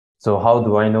So how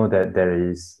do I know that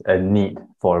there is a need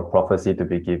for prophecy to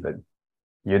be given?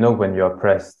 You know, when you're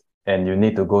pressed and you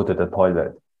need to go to the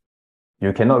toilet,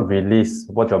 you cannot release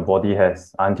what your body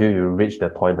has until you reach the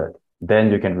toilet.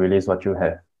 Then you can release what you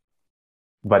have.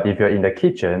 But if you're in the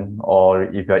kitchen, or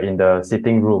if you're in the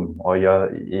sitting room, or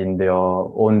you're in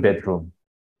your own bedroom,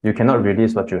 you cannot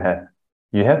release what you have.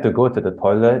 You have to go to the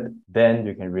toilet, then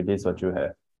you can release what you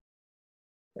have.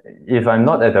 If I'm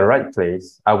not at the right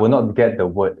place, I will not get the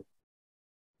word.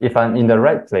 If I'm in the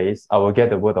right place, I will get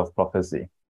the word of prophecy.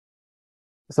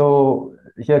 So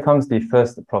here comes the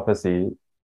first prophecy.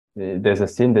 There's a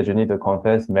sin that you need to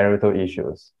confess, marital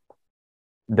issues.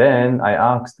 Then I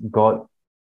asked God,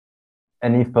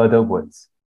 any further words?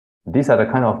 These are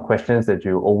the kind of questions that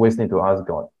you always need to ask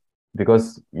God,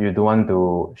 because you don't want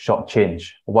to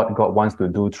shortchange what God wants to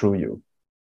do through you.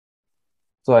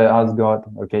 So I asked God,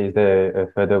 okay, is there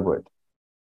a further word?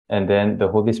 And then the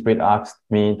Holy Spirit asked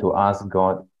me to ask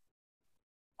God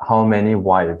how many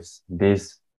wives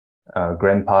this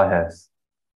grandpa has.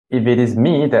 If it is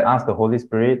me that asks the Holy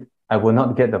Spirit, I will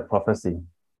not get the prophecy.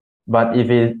 But if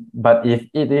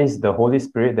it is the Holy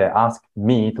Spirit that asks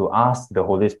me to ask the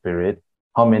Holy Spirit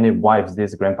how many wives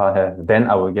this grandpa has, then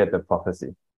I will get the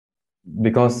prophecy.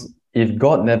 Because if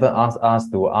God never asks us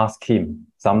to ask him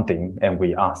something and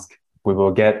we ask, we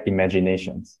will get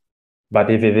imaginations.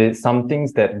 But if it is some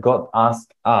things that God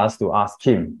asks us to ask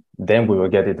him, then we will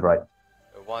get it right.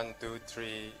 1, 2,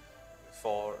 3,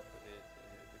 4.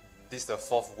 This is the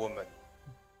fourth woman.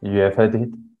 You have heard it?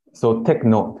 So take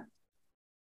note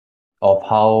of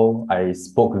how I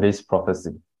spoke this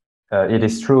prophecy. It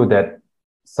is true that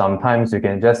sometimes you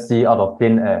can just see out of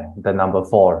thin air the number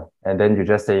 4, and then you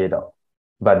just say it out.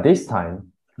 But this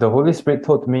time, the Holy Spirit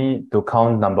told me to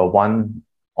count number 1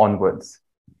 onwards.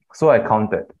 So I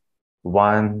counted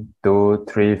 1, 2,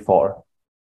 3, 4.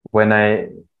 When I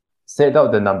said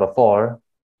out the number 4,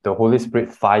 the Holy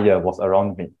Spirit fire was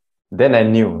around me. Then I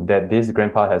knew that this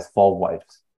grandpa has 4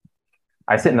 wives.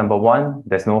 I said number 1,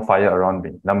 there's no fire around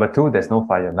me. Number 2, there's no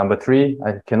fire. Number 3,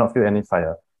 I cannot feel any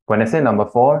fire. When I say number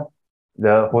 4,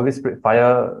 the Holy Spirit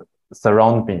fire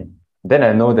surround me. Then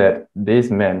I know that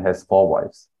this man has 4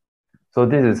 wives. So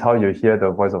this is how you hear the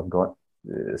voice of God.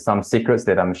 Some secrets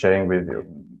that I'm sharing with you.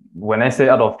 When I say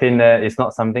out of thin air, it's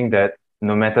not something that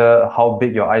no matter how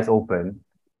big your eyes open,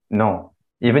 no.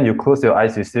 Even you close your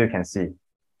eyes, you still can see.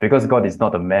 Because God is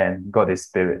not a man, God is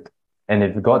spirit. And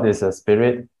if God is a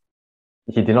spirit,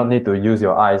 he did not need to use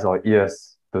your eyes or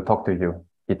ears to talk to you.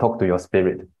 He talked to your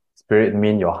spirit. Spirit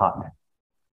means your heart,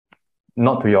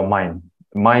 not to your mind.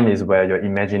 Mind is where your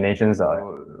imaginations are.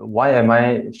 Why am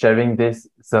I sharing this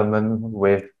sermon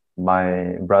with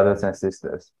my brothers and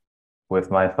sisters, with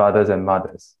my fathers and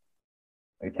mothers?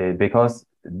 Okay, because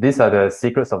these are the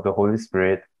secrets of the Holy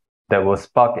Spirit that will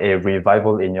spark a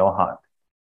revival in your heart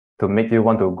to make you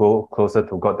want to go closer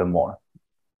to God the more.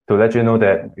 To let you know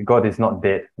that God is not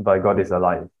dead, but God is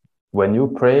alive. When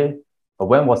you pray,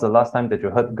 when was the last time that you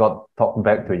heard God talk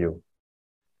back to you?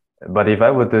 But if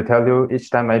I were to tell you each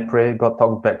time I pray, God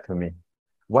talks back to me.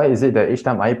 Why is it that each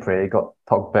time I pray, God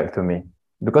talks back to me?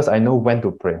 Because I know when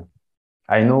to pray.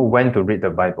 I know when to read the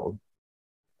Bible.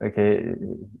 Okay,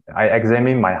 I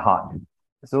examine my heart.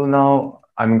 So now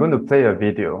I'm going to play a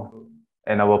video,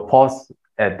 and I will pause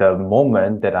at the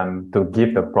moment that I'm to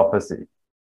give the prophecy.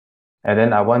 And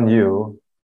then I want you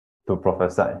to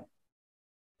prophesy.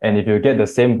 And if you get the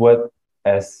same word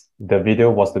as the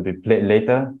video was to be played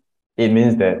later, it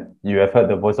means that you have heard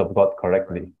the voice of God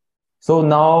correctly. So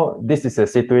now this is a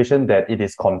situation that it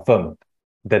is confirmed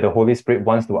that the Holy Spirit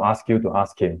wants to ask you to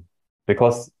ask him,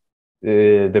 because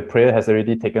the prayer has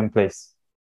already taken place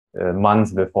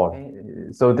months before.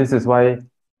 So this is why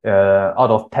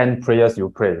out of 10 prayers you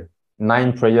pray,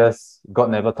 9 prayers God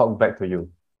never talked back to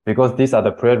you, because these are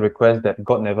the prayer requests that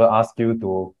God never asked you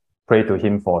to pray to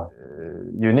him for.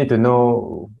 You need to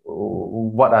know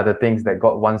what are the things that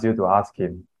God wants you to ask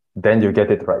him. Then you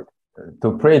get it right.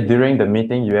 To pray during the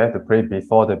meeting, you have to pray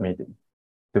before the meeting.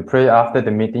 To pray after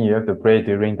the meeting, you have to pray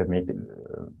during the meeting.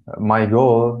 My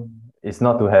goal is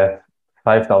not to have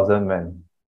 5,000 men.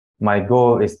 My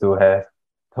goal is to have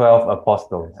 12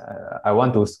 apostles. I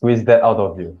want to squeeze that out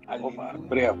of you. I offer a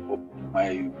prayer for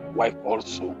my wife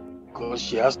also, because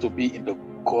she has to be in the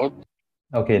court.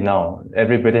 Okay, now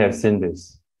everybody has seen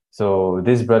this. So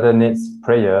this brother needs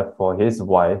prayer for his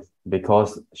wife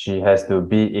because she has to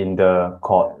be in the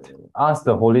court. Ask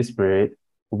the Holy Spirit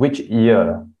which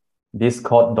year this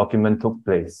court document took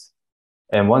place.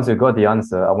 And once you got the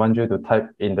answer, I want you to type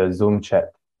in the Zoom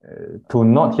chat. To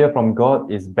not hear from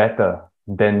God is better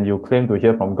than you claim to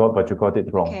hear from God, but you got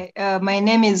it wrong. Okay, my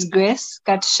name is Grace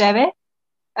Katshave.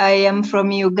 I am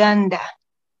from Uganda.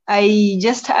 I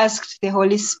just asked the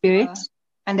Holy Spirit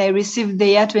and I received the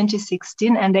year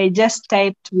 2016 and I just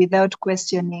typed without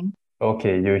questioning.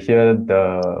 Okay, you hear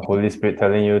the Holy Spirit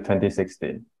telling you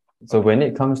 2016. So when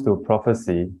it comes to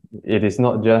prophecy, it is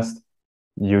not just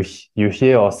you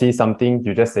hear or see something,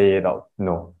 you just say it out.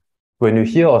 No. When you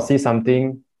hear or see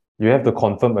something, you have to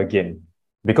confirm again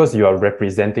because you are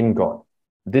representing God.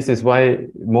 This is why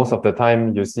most of the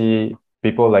time you see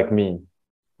people like me,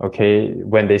 okay,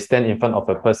 when they stand in front of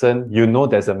a person, you know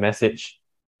there's a message.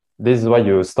 This is why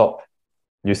you stop.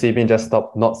 You see me just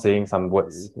stop not saying some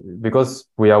words because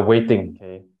we are waiting.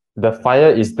 Okay, the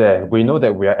fire is there. We know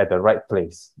that we are at the right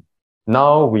place.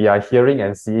 Now we are hearing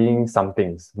and seeing some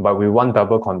things, but we want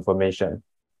double confirmation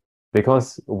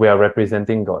because we are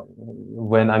representing God.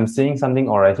 When I'm seeing something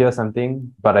or I hear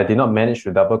something, but I did not manage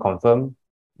to double confirm,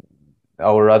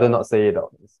 I would rather not say it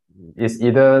out. It's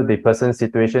either the person's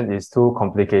situation is too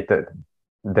complicated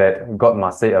that God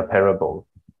must say a parable.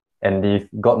 And if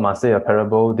God must say a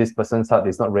parable, this person's heart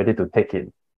is not ready to take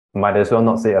it. Might as well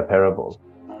not say a parable.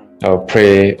 I'll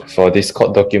pray for these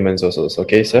court documents also,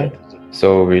 okay, sir?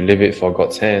 So we leave it for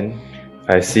God's hand.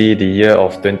 I see the year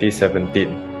of 2017,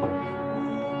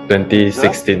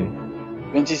 2016.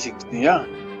 2016, yeah.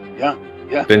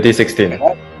 2016.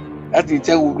 That is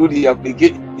when we do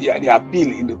the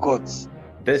appeal in the courts.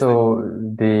 So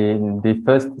the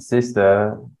first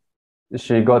sister,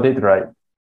 she got it right.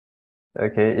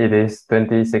 Okay, it is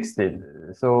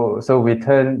 2016. So we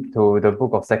turn to the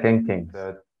book of 2 Kings,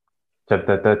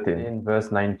 chapter 13,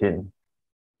 verse 19.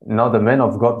 Now the man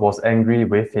of God was angry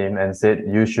with him and said,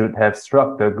 "You should have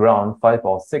struck the ground 5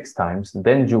 or 6 times,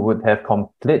 then you would have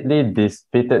completely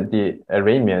defeated the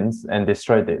Arameans and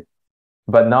destroyed it.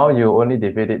 But now you only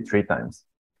defeat it 3 times.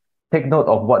 Take note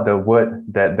of what the word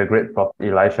that the great prophet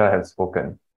Elisha has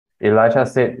spoken. Elisha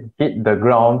said, hit the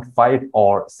ground 5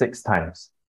 or 6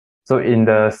 times. So in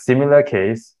the similar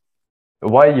case,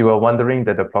 why you were wondering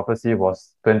that the prophecy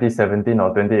was 2017 or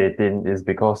 2018 is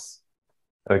because,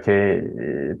 okay,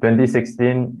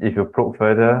 2016, if you probe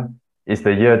further, is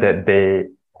the year that they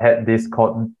had this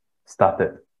court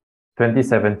started.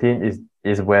 2017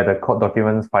 is where the court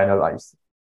documents finalized.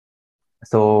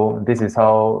 So this is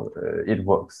how it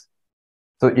works.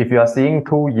 So if you are seeing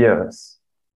 2 years,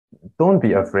 don't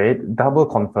be afraid, double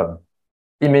confirm.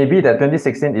 It may be that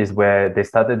 2016 is where they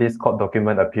started this court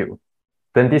document appeal.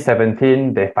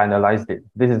 2017, they finalized it.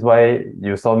 This is why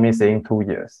you saw me saying 2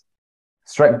 years.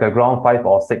 Strike the ground 5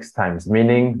 or 6 times,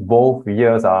 meaning both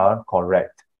years are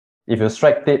correct. If you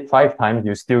strike it 5 times,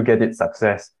 you still get it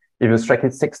success. If you strike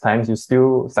it 6 times, you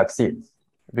still succeed.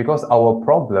 Because our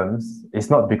problems is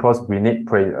not because we need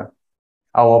prayer.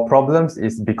 Our problems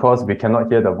is because we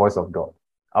cannot hear the voice of God.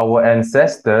 Our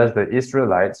ancestors, the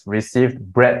Israelites, received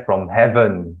bread from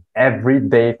heaven every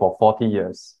day for 40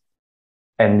 years.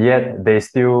 And yet they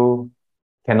still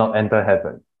cannot enter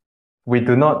heaven. We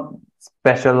do not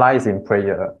specialize in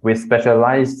prayer. We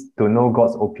specialize to know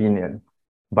God's opinion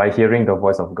by hearing the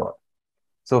voice of God.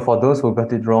 So for those who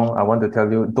got it wrong, I want to tell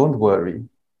you, don't worry.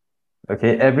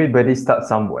 Okay, everybody starts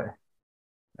somewhere.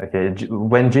 Okay,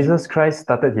 when Jesus Christ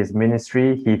started his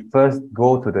ministry, he first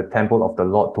go to the temple of the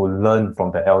Lord to learn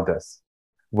from the elders.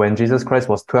 When Jesus Christ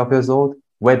was 12 years old,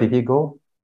 where did he go?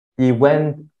 He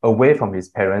went away from his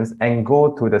parents and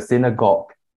go to the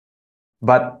synagogue.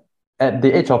 But at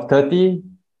the age of 30,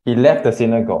 he left the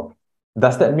synagogue.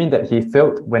 Does that mean that he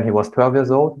failed when he was 12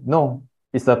 years old? No,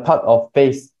 it's a part of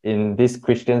faith in this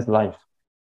Christian's life.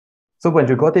 So when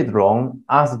you got it wrong,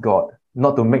 ask God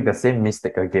not to make the same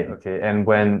mistake again, okay? And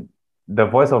when the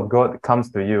voice of God comes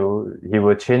to you, he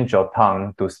will change your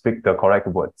tongue to speak the correct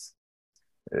words.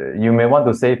 You may want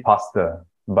to say pastor,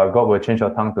 but God will change your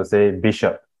tongue to say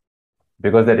bishop,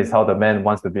 because that is how the man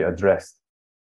wants to be addressed.